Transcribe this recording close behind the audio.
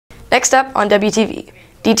Next up on WTV,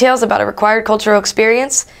 details about a required cultural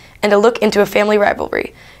experience and a look into a family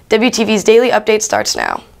rivalry. WTV's Daily Update starts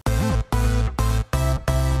now.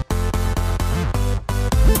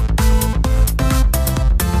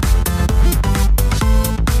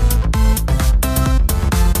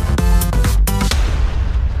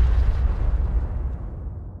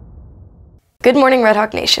 Good morning, Red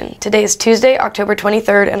Hawk Nation. Today is Tuesday, October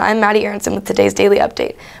 23rd, and I'm Maddie Aronson with today's Daily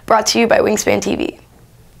Update, brought to you by Wingspan TV.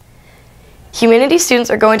 Humanities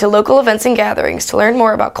students are going to local events and gatherings to learn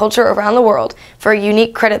more about culture around the world for a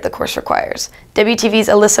unique credit the course requires. WTV's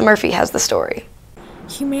Alyssa Murphy has the story.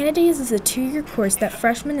 Humanities is a two-year course that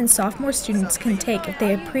freshmen and sophomore students can take if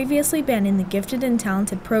they have previously been in the Gifted and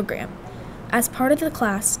Talented program. As part of the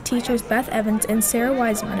class, teachers Beth Evans and Sarah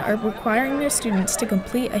Wiseman are requiring their students to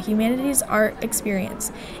complete a humanities art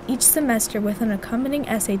experience each semester with an accompanying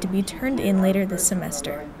essay to be turned in later this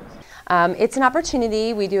semester. It's an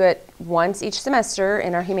opportunity. We do it once each semester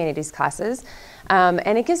in our humanities classes,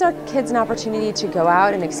 and it gives our kids an opportunity to go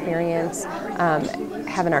out and experience,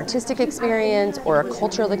 have an artistic experience or a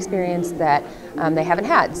cultural experience that they haven't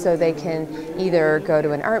had. So they can either go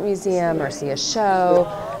to an art museum or see a show,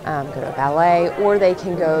 go to a ballet, or they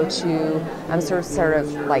can go to sort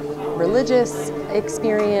of like religious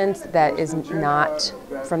experience that is not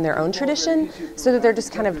from their own tradition, so that they're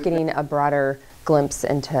just kind of getting a broader glimpse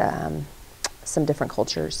into some different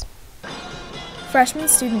cultures. Freshman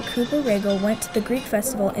student Cooper Regal went to the Greek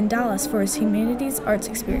Festival in Dallas for his humanities arts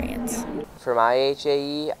experience. For my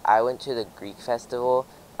HAE, I went to the Greek Festival,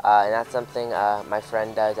 and that's something my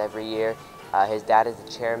friend does every year. His dad is the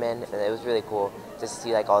chairman, and it was really cool just to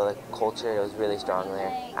see like all the culture. It was really strong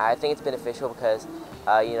there. I think it's beneficial because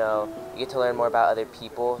you get to learn more about other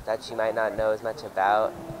people that you might not know as much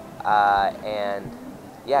about, and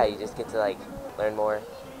yeah, you just get to like learn more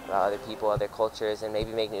about other people, other cultures, and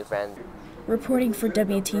maybe make new friends. Reporting for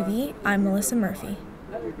WTV, I'm Melissa Murphy.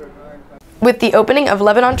 With the opening of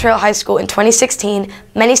Lebanon Trail High School in 2016,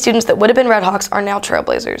 many students that would have been Redhawks are now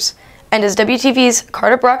Trailblazers. And as WTV's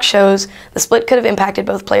Carter Brock shows, the split could have impacted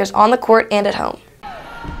both players on the court and at home.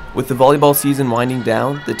 With the volleyball season winding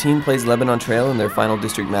down, the team plays Lebanon Trail in their final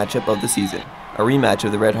district matchup of the season, a rematch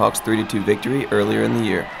of the Redhawks' 3-2 victory earlier in the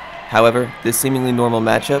year. However, this seemingly normal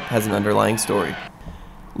matchup has an underlying story.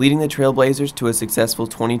 Leading the Trailblazers to a successful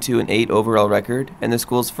 22-8 overall record and the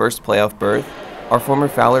school's first playoff berth are former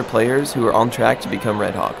Fowler players who are on track to become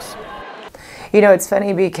Redhawks. You know, it's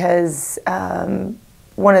funny because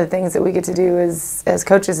one of the things that we get to do as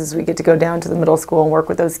coaches is we get to go down to the middle school and work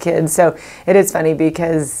with those kids. So it is funny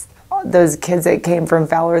because those kids that came from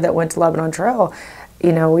Fowler that went to Lebanon Trail,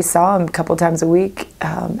 you know, we saw them a couple times a week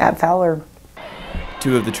at Fowler.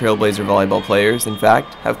 Two of the Trailblazer volleyball players, in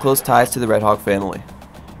fact, have close ties to the Redhawk family.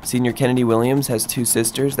 Senior Kennedy Williams has two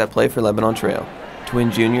sisters that play for Lebanon Trail, twin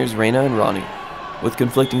juniors Raina and Ronnie. With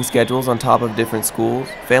conflicting schedules on top of different schools,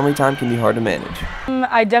 family time can be hard to manage.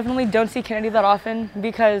 I definitely don't see Kennedy that often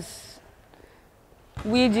because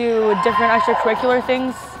we do different extracurricular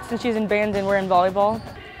things since she's in band and we're in volleyball.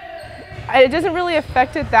 It doesn't really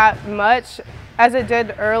affect it that much as it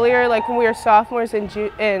did earlier, like when we were sophomores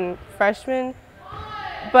and freshmen.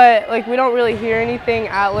 But like we don't really hear anything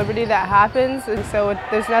at Liberty that happens, and so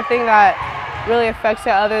there's nothing that really affects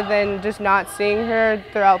it other than just not seeing her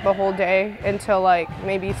throughout the whole day until like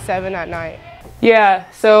maybe 7 at night. Yeah,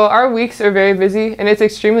 so our weeks are very busy, and it's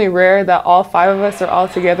extremely rare that all 5 of us are all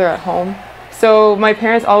together at home. So my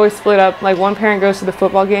parents always split up, like one parent goes to the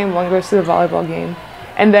football game, one goes to the volleyball game.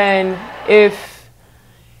 And then if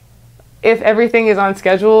everything is on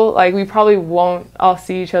schedule, like we probably won't all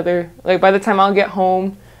see each other. Like by the time I'll get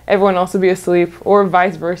home, everyone else will be asleep, or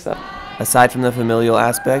vice versa. Aside from the familial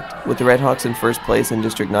aspect, with the Redhawks in first place in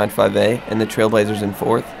District 9-5A and the Trailblazers in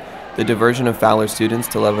fourth, the diversion of Fowler students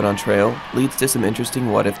to Lebanon Trail leads to some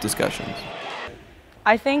interesting what-if discussions.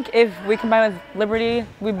 I think if we combine with Liberty,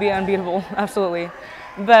 we'd be unbeatable, absolutely.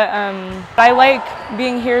 But I like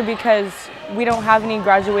being here because we don't have any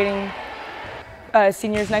graduating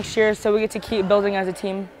seniors next year, so we get to keep building as a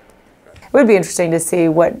team. It would be interesting to see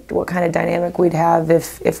what kind of dynamic we'd have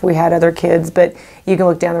if we had other kids, but you can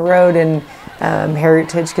look down the road and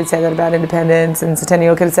Heritage could say that about Independence, and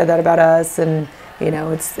Centennial could have said that about us, and you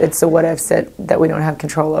know, it's the what-ifs that we don't have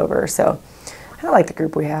control over. So I like the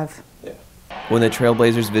group we have. When the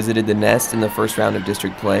Trailblazers visited the Nest in the first round of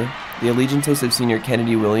district play, the allegiances of senior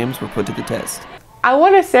Kennedy Williams were put to the test. I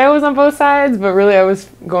want to say I was on both sides, but really I was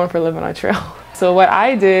going for Lebanon Trail. So what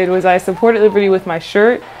I did was I supported Liberty with my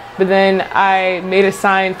shirt, but then I made a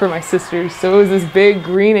sign for my sisters. So it was this big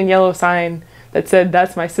green and yellow sign that said,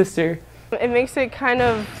 "That's my sister." It makes it kind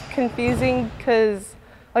of confusing because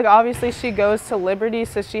Like obviously she goes to Liberty,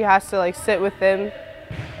 so she has to like sit with them.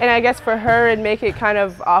 And I guess for her it'd make it kind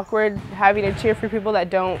of awkward having to cheer for people that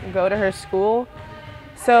don't go to her school.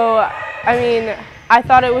 So, I mean, I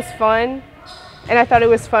thought it was fun, and I thought it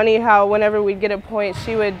was funny how whenever we'd get a point,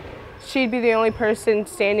 she'd be the only person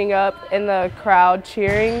standing up in the crowd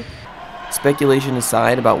cheering. Speculation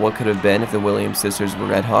aside about what could have been if the Williams sisters were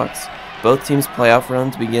Redhawks, both teams' playoff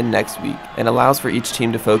runs begin next week and allows for each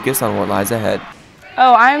team to focus on what lies ahead.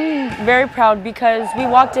 Oh, I'm very proud because we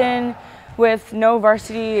walked in with no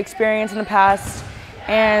varsity experience in the past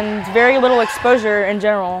and very little exposure in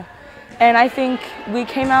general. And I think we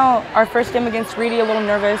came out our first game against Reedy a little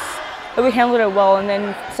nervous, but we handled it well. And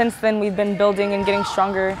then since then we've been building and getting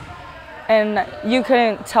stronger. And you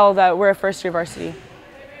couldn't tell that we're a first-year varsity.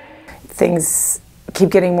 Things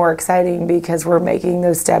keep getting more exciting because we're making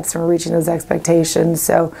those steps and we're reaching those expectations.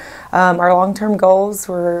 So our long-term goals,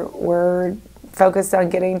 we're focused on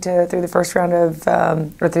getting through the first round of,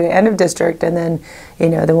 or through the end of district, and then,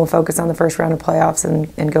 then we'll focus on the first round of playoffs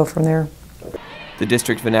and go from there. The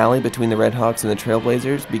district finale between the Redhawks and the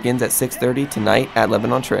Trailblazers begins at 6:30 tonight at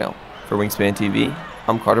Lebanon Trail. For Wingspan TV,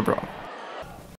 I'm Carter Braun.